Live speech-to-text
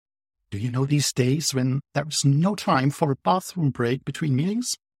Do you know these days when there is no time for a bathroom break between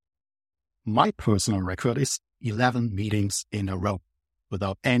meetings? My personal record is 11 meetings in a row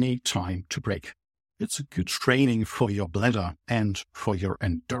without any time to break. It's a good training for your bladder and for your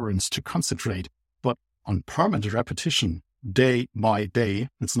endurance to concentrate, but on permanent repetition, day by day,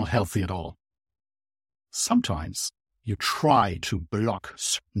 it's not healthy at all. Sometimes you try to block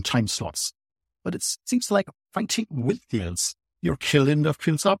certain time slots, but it seems like fighting windmills. Your calendar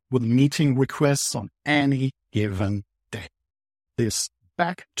fills up with meeting requests on any given day. This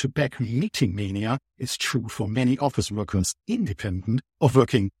back-to-back meeting mania is true for many office workers, independent of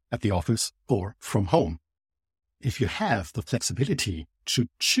working at the office or from home. If you have the flexibility to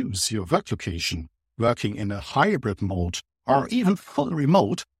choose your work location, working in a hybrid mode or even full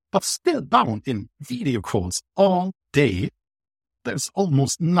remote, but still bound in video calls all day, there's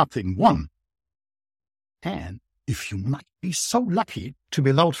almost nothing won. And if you might be so lucky to be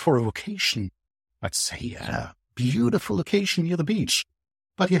allowed for a vacation, let's say a beautiful location near the beach,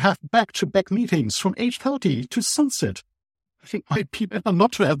 but you have back-to-back meetings from 8:30 to sunset, I think it might be better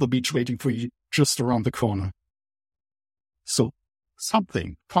not to have the beach waiting for you just around the corner. So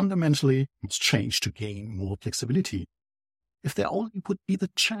something fundamentally must change to gain more flexibility. If there only would be the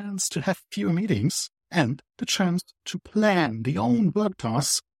chance to have fewer meetings and the chance to plan the own work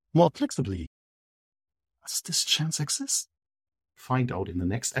tasks more flexibly. Does this chance exist? Find out in the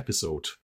next episode.